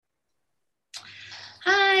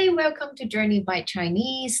welcome to Journey by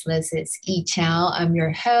Chinese. This is Yi Qiao. I'm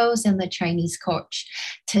your host and the Chinese coach.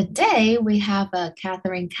 Today we have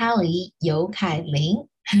Katherine Kelly, Katherine.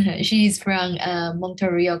 She's from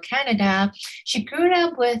Montreal, Canada. She grew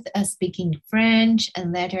up with speaking French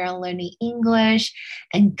and later on learning English.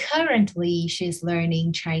 And currently she's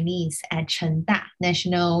learning Chinese at Chengda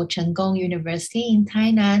National Cheng Kung University in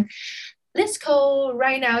Tainan. Let's call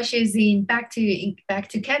right now she's in back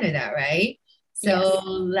to Canada, right? So Yes.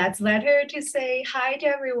 let's let her to say hi to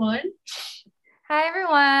everyone. Hi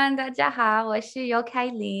everyone, 大家好，我是尤凯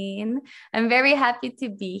琳。I'm very happy to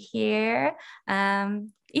be here.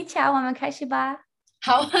 一起，我们开始吧。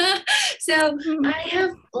好，So I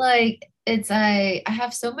have I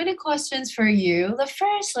have so many questions for you. The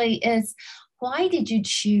firstly is why did you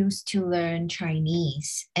choose to learn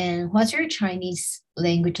Chinese? And what's your Chinese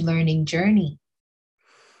language learning journey?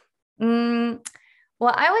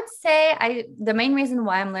 Well, I would say the main reason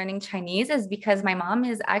why I'm learning Chinese is because my mom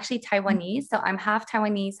is actually Taiwanese. So I'm half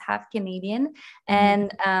Taiwanese, half Canadian.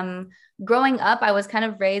 And growing up, I was kind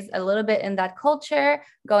of raised a little bit in that culture,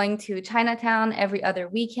 going to Chinatown every other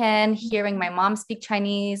weekend, hearing my mom speak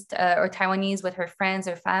Chinese or Taiwanese with her friends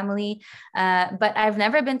or family. But I've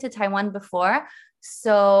never been to Taiwan before.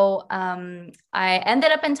 So I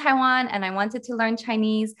ended up in Taiwan and I wanted to learn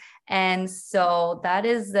Chinese. And so that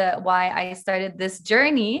is why I started this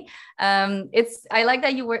journey. I like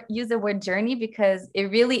that you use the word journey because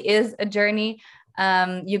it really is a journey.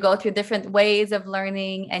 You go through different ways of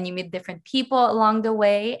learning and you meet different people along the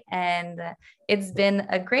way. And it's been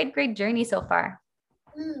a great, great journey so far.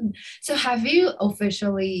 So have you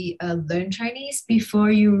officially learned Chinese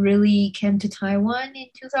before you really came to Taiwan in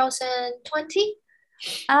 2020?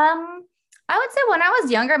 I would say when I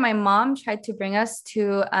was younger, my mom tried to bring us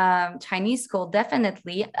to Chinese school,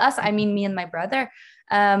 definitely. Us, I mean me and my brother.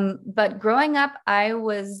 But growing up, I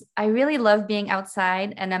really love being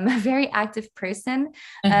outside and I'm a very active person.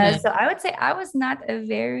 So I would say I was not a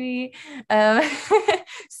very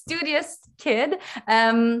studious kid.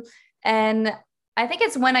 And I think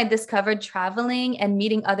it's when I discovered traveling and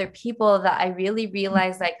meeting other people that I really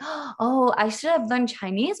realized like, oh, I should have learned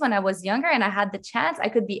Chinese when I was younger and I had the chance. I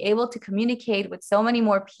could be able to communicate with so many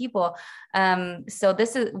more people. So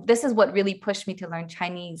this is what really pushed me to learn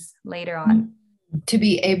Chinese later on. To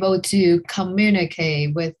be able to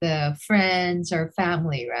communicate with the friends or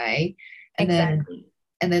family, right? Exactly.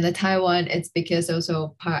 And then the Taiwan, it's because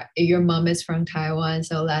also your mom is from Taiwan,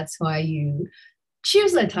 so that's why you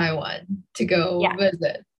choose the Taiwan to go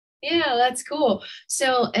visit. Yeah, that's cool.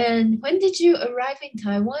 So, and when did you arrive in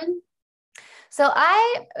Taiwan? So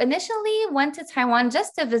I initially went to Taiwan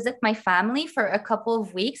just to visit my family for a couple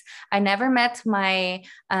of weeks. I never met my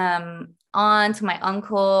aunt, my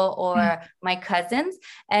uncle, or my cousins.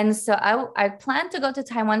 And so I planned to go to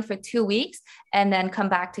Taiwan for 2 weeks and then come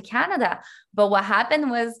back to Canada. But what happened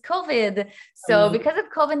was COVID. So because of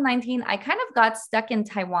COVID-19, I kind of got stuck in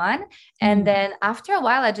Taiwan. And then after a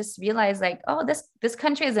while, I just realized like, oh, this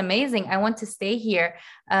country is amazing. I want to stay here.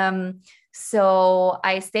 So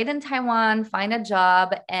I stayed in Taiwan, find a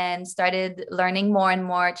job, and started learning more and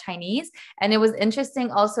more Chinese. And it was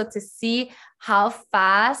interesting also to see how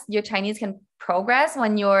fast your Chinese can progress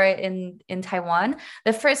when you're in Taiwan.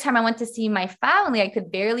 The first time I went to see my family, I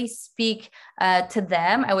could barely speak to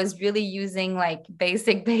them. I was really using like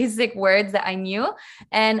basic words that I knew.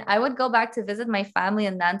 And I would go back to visit my family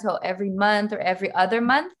in Nantou every month or every other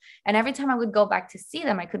month. And every time I would go back to see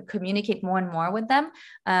them, I could communicate more and more with them,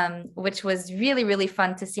 which was really, really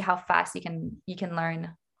fun to see how fast you can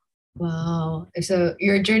learn. Wow. So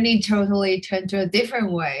your journey totally turned to a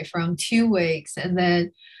different way from 2 weeks and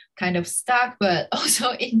then kind of stuck, but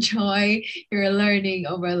also enjoy your learning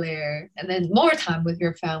over there and then more time with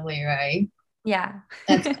your family, right? Yeah.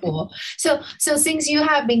 That's cool. So since you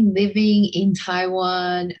have been living in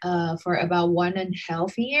Taiwan for about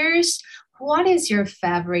 1.5 years, what is your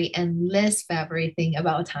favorite and least favorite thing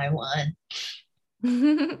about Taiwan?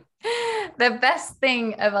 The best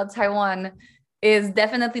thing about Taiwan is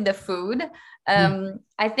definitely the food.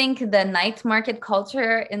 I think the night market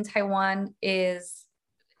culture in Taiwan is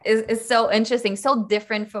so interesting, so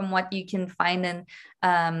different from what you can find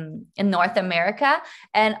in North America.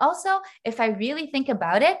 And also, if I really think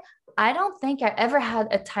about it, I don't think I ever had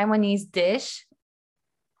a Taiwanese dish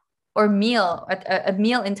or meal, a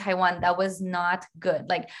meal in Taiwan that was not good.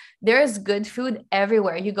 Like there's good food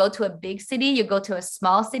everywhere. You go to a big city, you go to a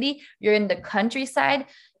small city, you're in the countryside.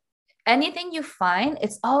 Anything you find,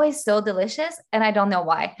 it's always so delicious. And I don't know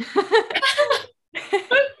why.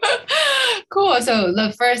 Cool. So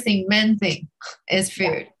the first thing, main thing is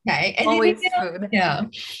food. Okay. Always Anything else? food. Yeah.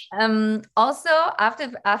 Also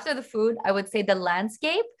after the food, I would say the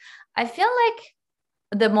landscape. I feel like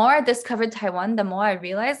the more I discovered Taiwan, the more I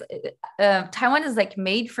realized Taiwan is like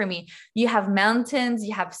made for me. You have mountains,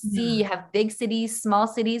 you have sea, you have big cities, small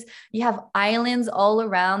cities, you have islands all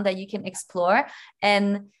around that you can explore.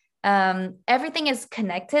 And everything is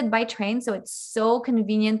connected by train. So it's so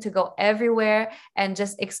convenient to go everywhere and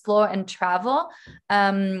just explore and travel.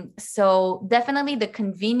 So definitely the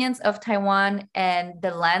convenience of Taiwan and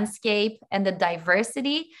the landscape and the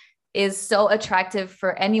diversity is so attractive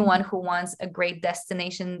for anyone who wants a great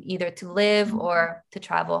destination, either to live or to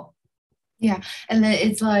travel. Yeah. And then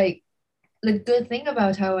it's like the good thing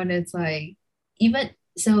about Taiwan, it's like even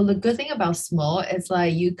so the good thing about small, it's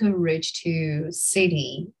like you could reach to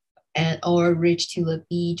city and or reach to the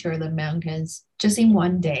beach or the mountains just in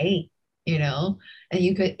one day, and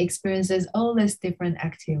you could experience all these different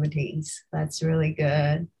activities. That's really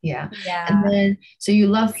good. Yeah. And Yeah. then so you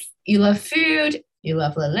love food, you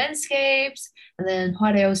love the landscapes, and then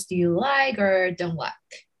what else do you like or don't like?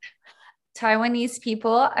 Taiwanese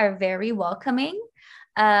people are very welcoming.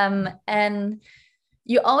 And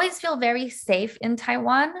you always feel very safe in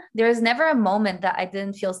Taiwan. There's never a moment that I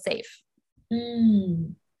didn't feel safe.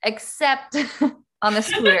 Except on the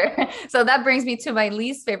scooter. So that brings me to my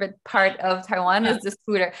least favorite part of Taiwan is the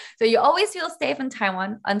scooter. So you always feel safe in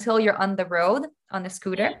Taiwan until you're on the road on the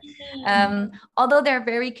scooter. Although they're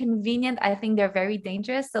very convenient, I think they're very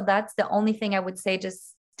dangerous. So that's the only thing I would say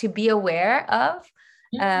just to be aware of.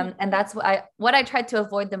 And that's what I tried to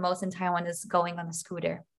avoid the most in Taiwan is going on a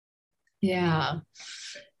scooter. Yeah.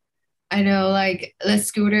 I know, like the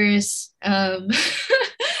scooters,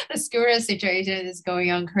 the scooter situation is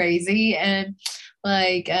going on crazy, and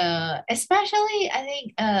like especially I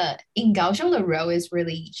think in Kaohsiung the road is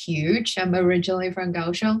really huge. I'm originally from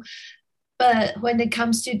Kaohsiung, but when it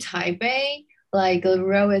comes to Taipei, like the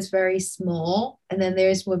road is very small, and then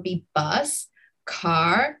there's would be bus,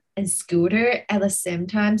 car, and scooter at the same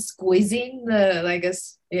time squeezing the like a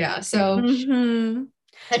yeah. So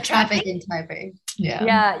the traffic in Taipei. Yeah.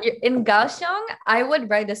 Yeah, in Kaohsiung, I would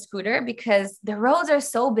ride a scooter because the roads are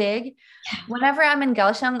so big. Whenever I'm in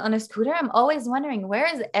Kaohsiung on a scooter, I'm always wondering, where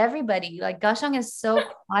is everybody? Like Kaohsiung is so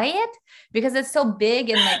quiet because it's so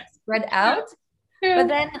big and like spread out. But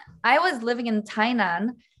then I was living in Tainan,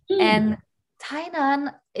 and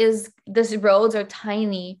Tainan these roads are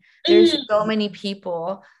tiny. There's so many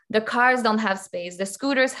people. The cars don't have space. The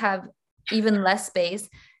scooters have even less space.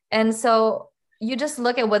 And so you just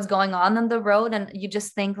look at what's going on the road and you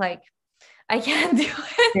just think like, I can't do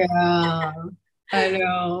it. Yeah, I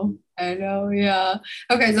know. Yeah.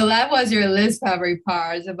 Okay, so that was your least favorite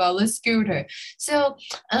part about the scooter. So,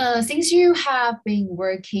 since you have been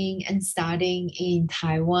working and studying in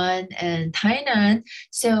Taiwan and Tainan,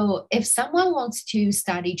 so if someone wants to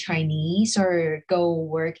study Chinese or go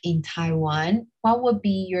work in Taiwan, what would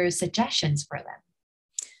be your suggestions for them?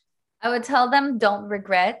 I would tell them don't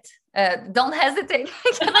regret. Don't hesitate.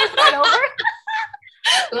 Can I start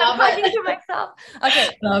over? I'm talking to myself.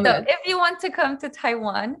 Okay, if you want to come to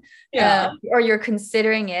Taiwan, or you're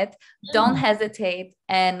considering it, don't hesitate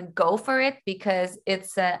and go for it because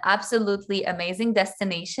it's an absolutely amazing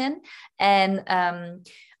destination. And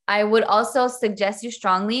I would also suggest you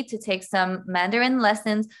strongly to take some Mandarin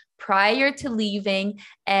lessons prior to leaving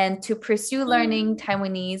and to pursue learning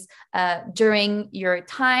Taiwanese during your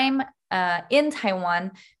time in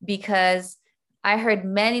Taiwan, because I heard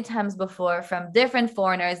many times before from different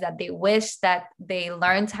foreigners that they wish that they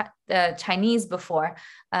learned Chinese before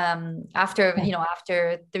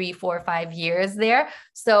after 3, 4, 5 years there.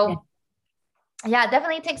 So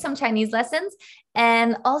definitely take some Chinese lessons.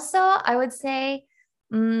 And also I would say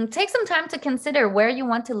take some time to consider where you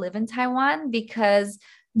want to live in Taiwan, because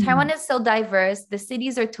Taiwan is so diverse. The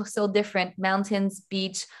cities are so different: mountains,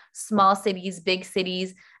 beach, small cities, big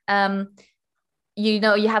cities.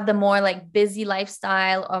 You have the more like busy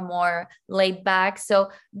lifestyle or more laid back.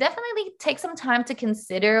 So definitely take some time to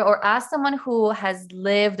consider or ask someone who has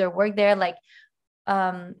lived or worked there, like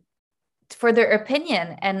for their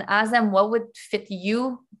opinion, and ask them what would fit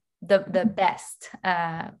you the best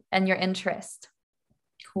and your interest.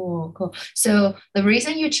 Cool. So the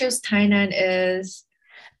reason you chose Tainan is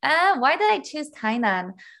why did I choose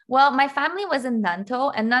Tainan? Well, my family was in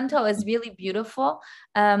Nantou, and Nantou is really beautiful,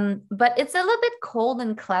 but it's a little bit cold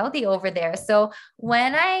and cloudy over there. So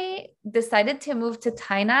when I decided to move to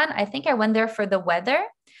Tainan, I think I went there for the weather.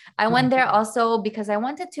 I went there also because I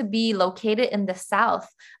wanted to be located in the south.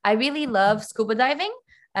 I really love scuba diving.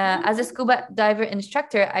 As a scuba diver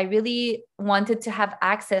instructor, I really wanted to have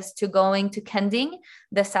access to going to Kending,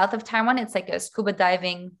 the south of Taiwan. It's like a scuba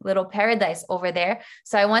diving little paradise over there.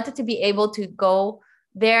 So I wanted to be able to go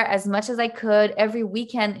there as much as I could every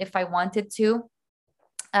weekend if I wanted to.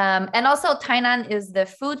 And also Tainan is the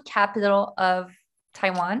food capital of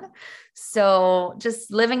Taiwan. So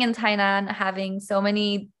just living in Tainan, having so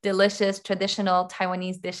many delicious traditional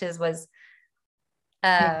Taiwanese dishes was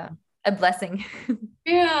a blessing.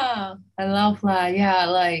 Yeah, I love that. Yeah,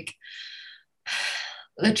 like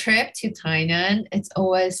the trip to Tainan, it's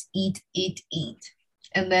always eat, eat, eat.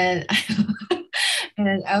 And then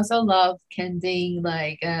and I also love Kending,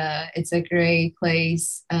 like it's a great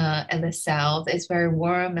place in the south. It's very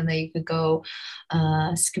warm and then you could go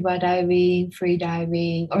scuba diving, free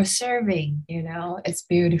diving, or surfing, it's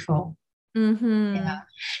beautiful. Mm-hmm. Yeah.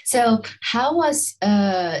 So how was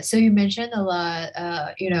so you mentioned a lot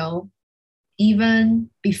even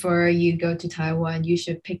before you go to Taiwan, you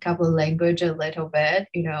should pick up a language a little bit,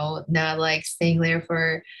 not like staying there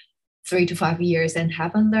for 3 to 5 years and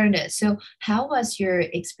haven't learned it. So, how was your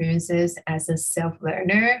experiences as a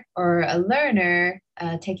self-learner or a learner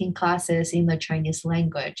taking classes in the Chinese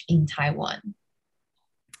language in Taiwan?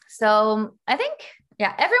 So I think,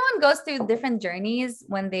 yeah, everyone goes through different journeys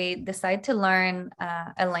when they decide to learn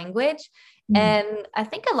a language. And I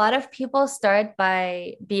think a lot of people start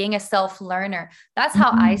by being a self-learner. That's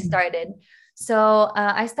how I started. So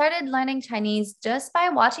I started learning Chinese just by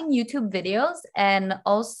watching YouTube videos and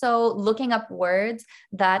also looking up words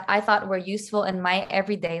that I thought were useful in my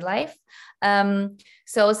everyday life.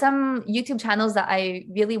 So some YouTube channels that I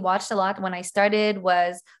really watched a lot when I started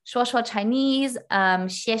was Shuo Shuo Chinese,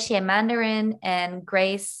 Xie Xie Mandarin, and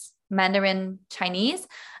Grace Mandarin Chinese.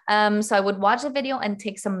 So I would watch a video and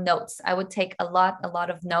take some notes. I would take a lot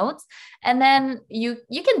of notes. And then you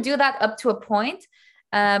can do that up to a point.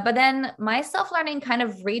 But then my self-learning kind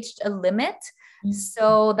of reached a limit.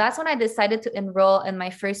 So that's when I decided to enroll in my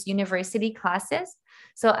first university classes.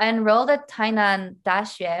 So I enrolled at Tainan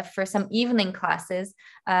Daxue for some evening classes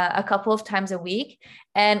a couple of times a week.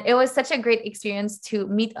 And it was such a great experience to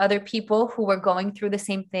meet other people who were going through the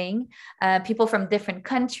same thing, people from different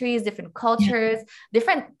countries, different cultures,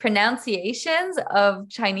 different pronunciations of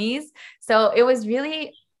Chinese. So it was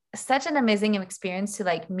really such an amazing experience to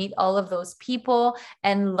like meet all of those people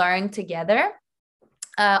and learn together.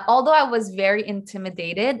 Although I was very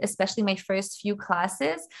intimidated, especially my first few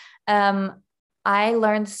classes, I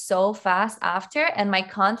learned so fast after, and my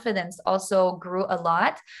confidence also grew a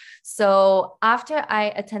lot. So after I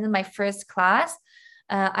attended my first class,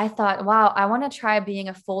 I thought, wow, I want to try being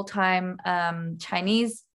a full-time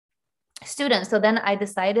Chinese student. So then I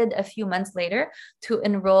decided a few months later to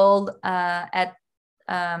enroll at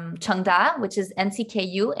Chengda, which is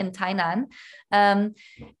NCKU in Tainan.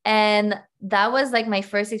 And that was like my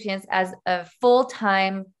first experience as a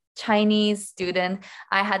full-time Chinese student.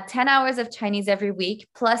 I had 10 hours of Chinese every week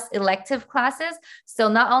plus elective classes. So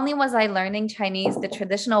not only was I learning Chinese the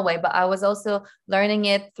traditional way, but I was also learning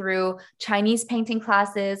it through Chinese painting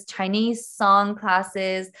classes, Chinese song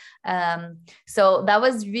classes. So that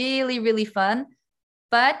was really, really fun,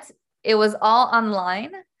 but it was all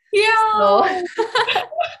online. Yeah. So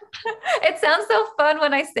it sounds so fun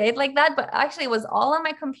when I say it like that, but actually it was all on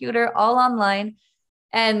my computer, all online.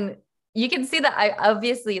 And you can see that I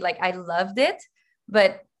obviously like I loved it,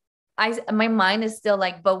 but my mind is still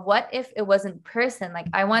like, but what if it was in person? Like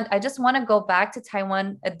I just want to go back to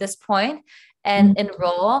Taiwan at this point and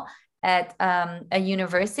enroll at a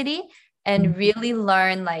university and really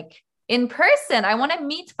learn like in person. I want to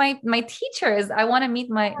meet my teachers. I want to meet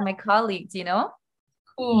my colleagues,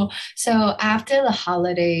 Cool. So after the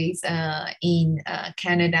holidays in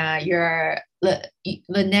Canada, the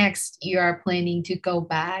next you are planning to go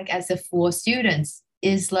back as a full student.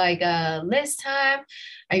 Is like this time,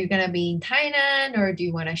 are you gonna be in Tainan or do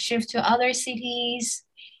you want to shift to other cities?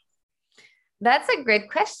 That's a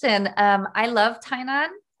great question. I love Tainan.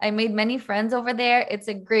 I made many friends over there. It's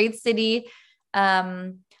a great city.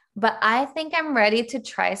 But I think I'm ready to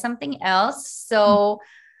try something else. So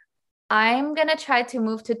I'm going to try to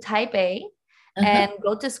move to Taipei and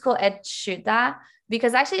go to school at Shuda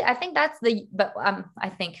because actually I think I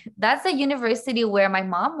think that's the university where my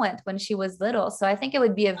mom went when she was little. So I think it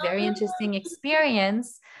would be a very interesting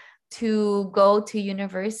experience to go to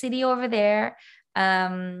university over there.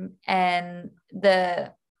 And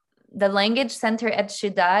the language center at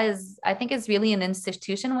Shuda I think is really an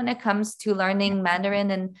institution when it comes to learning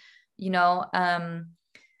Mandarin and,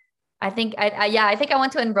 I think I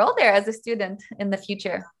want to enroll there as a student in the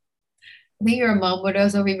future. I think your mom would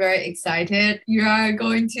also be very excited. You are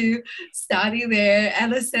going to study there at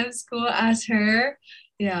the same school as her.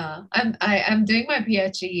 Yeah, I'm doing my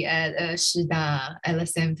PhD at Shida at the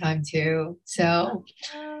same time too. So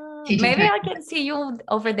teaching Maybe I Chinese. can see you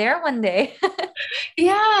over there one day.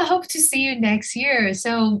 Yeah, hope to see you next year.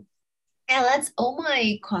 So yeah, that's all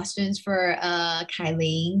my questions for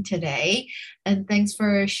Kylene today. And thanks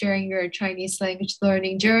for sharing your Chinese language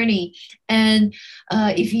learning journey. And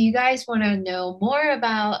if you guys want to know more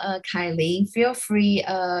about Kylene, feel free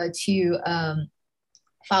to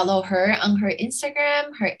follow her on her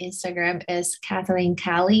Instagram. Her Instagram is Kathleen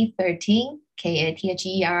Kelly 13, KATHERINE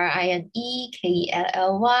KELLY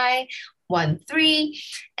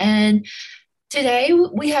 13. Today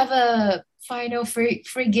we have a final free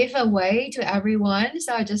giveaway to everyone.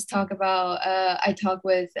 So I talk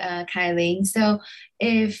with Kylene. So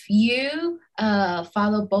if you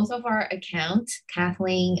follow both of our accounts,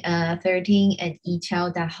 Kathleen 13 and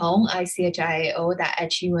yiqiao.hong, ICHIAO.HUNG,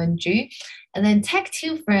 and then tag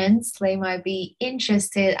two friends, they might be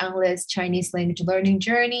interested on this Chinese language learning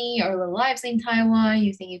journey or their lives in Taiwan.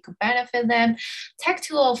 You think you could benefit them, tag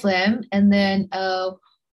two of them, and then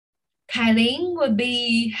Kylene would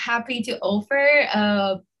be happy to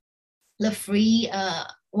offer the free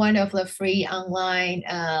one of the free online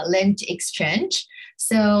language exchange.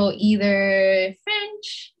 So either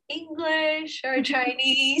French, English, or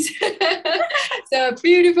Chinese. So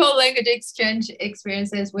beautiful language exchange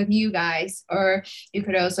experiences with you guys. Or you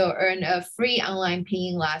could also earn a free online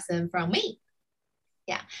pinyin lesson from me.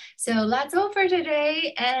 Yeah, so that's all for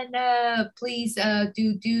today. And please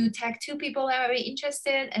do tag two people that are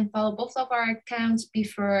interested and follow both of our accounts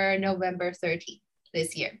before November 30th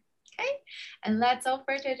this year. Okay, and that's all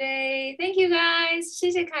for today. Thank you guys.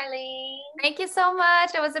 谢谢 Kylene. Thank you so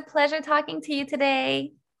much. It was a pleasure talking to you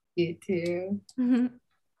today. You too.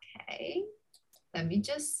 Okay, let me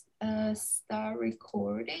just start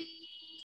recording.